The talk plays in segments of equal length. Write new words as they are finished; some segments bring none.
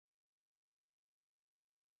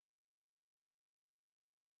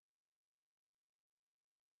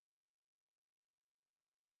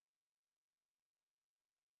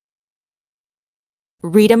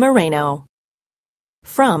Rita Moreno.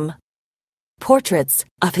 From Portraits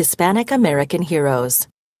of Hispanic American Heroes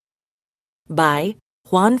by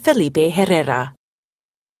Juan Felipe Herrera.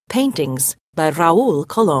 Paintings by Raúl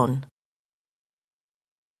Colón.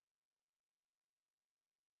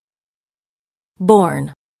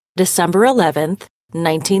 Born December 11th,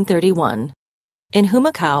 1931, in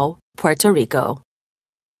Humacao, Puerto Rico.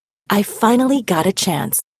 I finally got a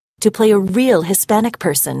chance to play a real Hispanic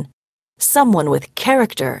person, someone with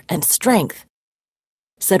character and strength,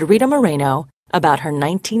 said Rita Moreno about her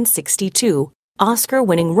 1962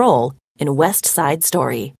 Oscar-winning role in West Side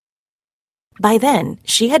Story. By then,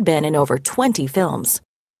 she had been in over 20 films.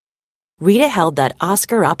 Rita held that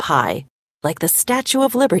Oscar up high, like the Statue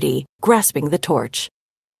of Liberty grasping the torch.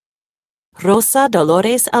 Rosa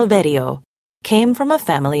Dolores Alverio came from a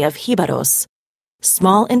family of jibaros,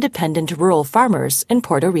 small independent rural farmers in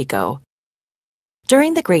Puerto Rico.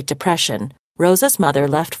 During the Great Depression, Rosa's mother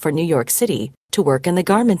left for New York City to work in the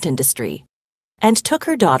garment industry and took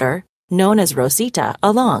her daughter, known as Rosita,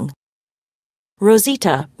 along.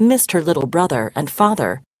 Rosita missed her little brother and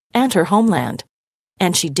father and her homeland,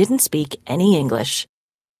 and she didn't speak any English.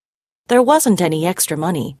 There wasn't any extra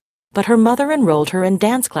money, but her mother enrolled her in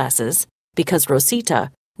dance classes because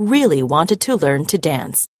Rosita really wanted to learn to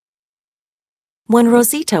dance. When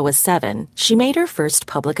Rosita was 7, she made her first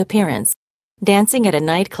public appearance, dancing at a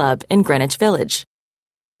nightclub in Greenwich Village.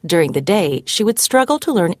 During the day, she would struggle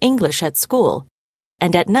to learn English at school,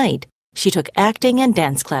 and at night, she took acting and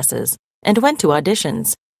dance classes and went to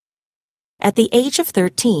auditions. At the age of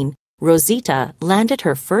 13, Rosita landed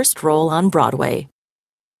her first role on Broadway.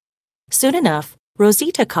 Soon enough,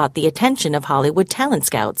 Rosita caught the attention of Hollywood talent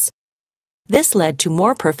scouts. This led to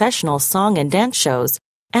more professional song and dance shows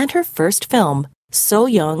and her first film, So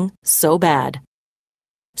Young, So Bad.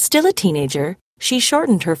 Still a teenager, she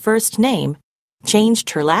shortened her first name,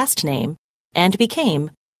 changed her last name, and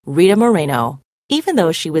became Rita Moreno. Even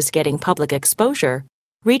though she was getting public exposure,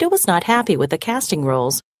 Rita was not happy with the casting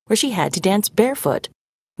roles where she had to dance barefoot,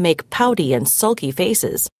 make pouty and sulky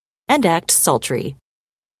faces, and act sultry.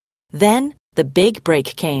 Then the big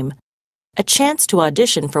break came, a chance to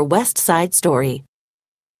audition for West Side Story.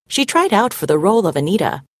 She tried out for the role of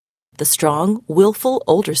Anita, the strong, willful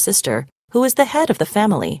older sister who was the head of the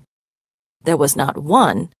family. There was not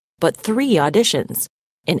one, but 3 auditions,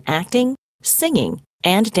 in acting, singing,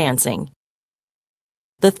 and dancing.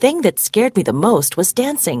 The thing that scared me the most was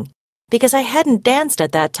dancing, because I hadn't danced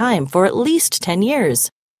at that time for at least 10 years.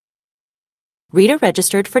 Rita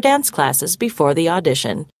registered for dance classes before the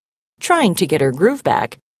audition. Trying to get her groove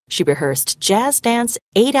back, she rehearsed jazz dance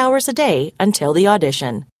 8 hours a day until the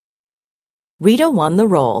audition. Rita won the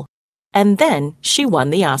role, and then she won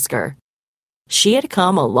the Oscar. She had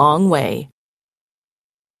come a long way.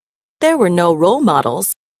 There were no role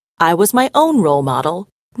models. I was my own role model,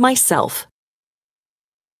 myself.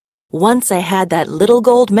 Once I had that little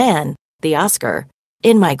gold man, the Oscar,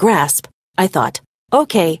 in my grasp, I thought,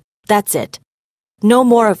 okay, that's it. No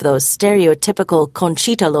more of those stereotypical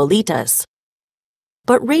Conchita Lolitas.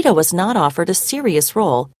 But Rita was not offered a serious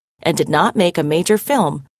role and did not make a major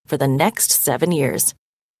film for the next 7 years.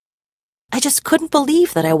 I just couldn't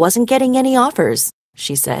believe that I wasn't getting any offers,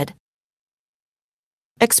 she said.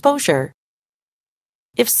 Exposure.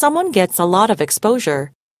 If someone gets a lot of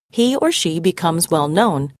exposure, he or she becomes well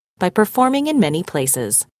known by performing in many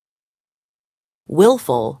places.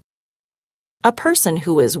 Willful. A person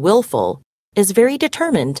who is willful is very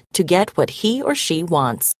determined to get what he or she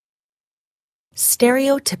wants.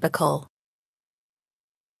 Stereotypical.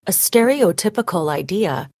 A stereotypical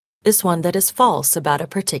idea is one that is false about a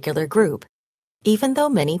particular group, even though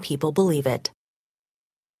many people believe it.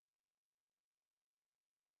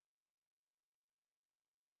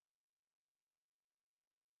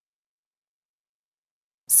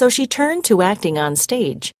 So she turned to acting on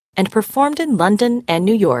stage and performed in London and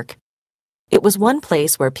New York. It was one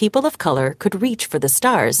place where people of color could reach for the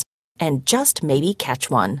stars and just maybe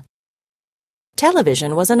catch one.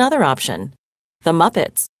 Television was another option. The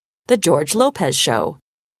Muppets, The George Lopez Show.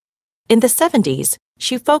 In the 70s,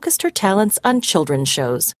 she focused her talents on children's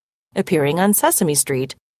shows, appearing on Sesame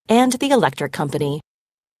Street and The Electric Company.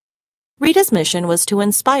 Rita's mission was to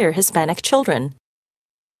inspire Hispanic children.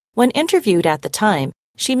 When interviewed at the time,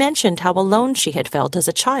 she mentioned how alone she had felt as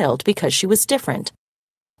a child because she was different,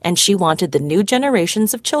 and she wanted the new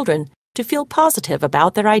generations of children to feel positive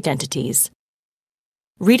about their identities.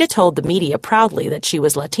 Rita told the media proudly that she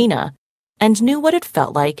was Latina and knew what it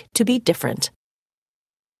felt like to be different.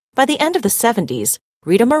 By the end of the 70s,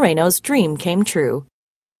 Rita Moreno's dream came true.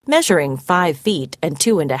 Measuring 5 feet and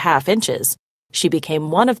 2.5 inches, she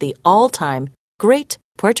became one of the all-time great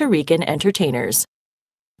Puerto Rican entertainers.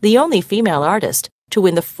 The only female artist to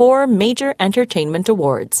win the 4 major entertainment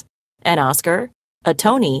awards: an Oscar, a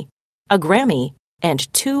Tony, a Grammy,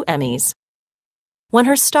 and 2 Emmys. When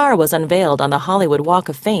her star was unveiled on the Hollywood Walk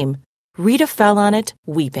of Fame, Rita fell on it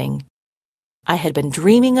weeping. "I had been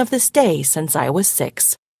dreaming of this day since I was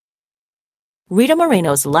 6. Rita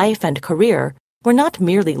Moreno's life and career were not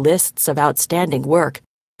merely lists of outstanding work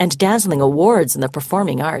and dazzling awards in the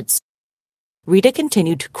performing arts. Rita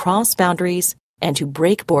continued to cross boundaries and to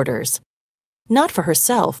break borders, not for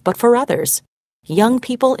herself but for others, young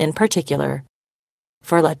people in particular.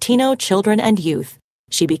 For Latino children and youth,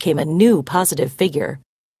 she became a new positive figure,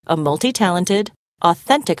 a multi-talented,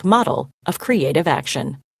 authentic model of creative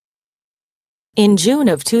action. In June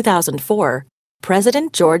of 2004,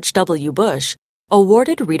 President George W. Bush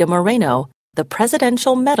awarded Rita Moreno the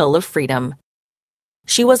Presidential Medal of Freedom.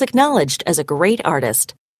 She was acknowledged as a great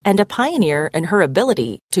artist and a pioneer in her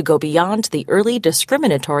ability to go beyond the early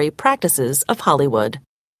discriminatory practices of Hollywood.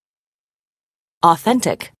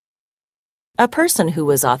 Authentic. A person who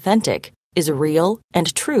is authentic is real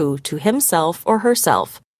and true to himself or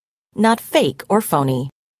herself, not fake or phony.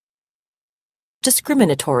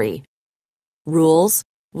 Discriminatory. Rules,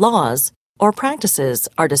 laws, or practices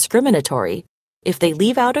are discriminatory if they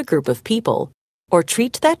leave out a group of people or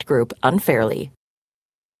treat that group unfairly.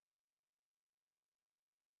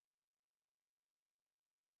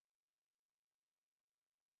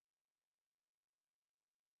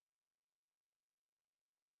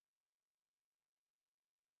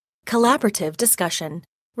 Collaborative discussion.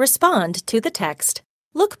 Respond to the text.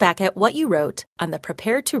 Look back at what you wrote on the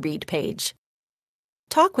Prepare to Read page.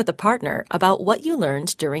 Talk with a partner about what you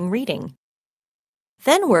learned during reading.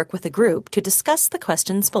 Then work with a group to discuss the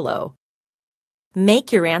questions below.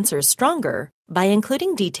 Make your answers stronger by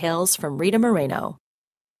including details from Rita Moreno.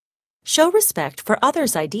 Show respect for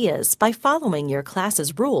others' ideas by following your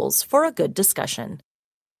class's rules for a good discussion.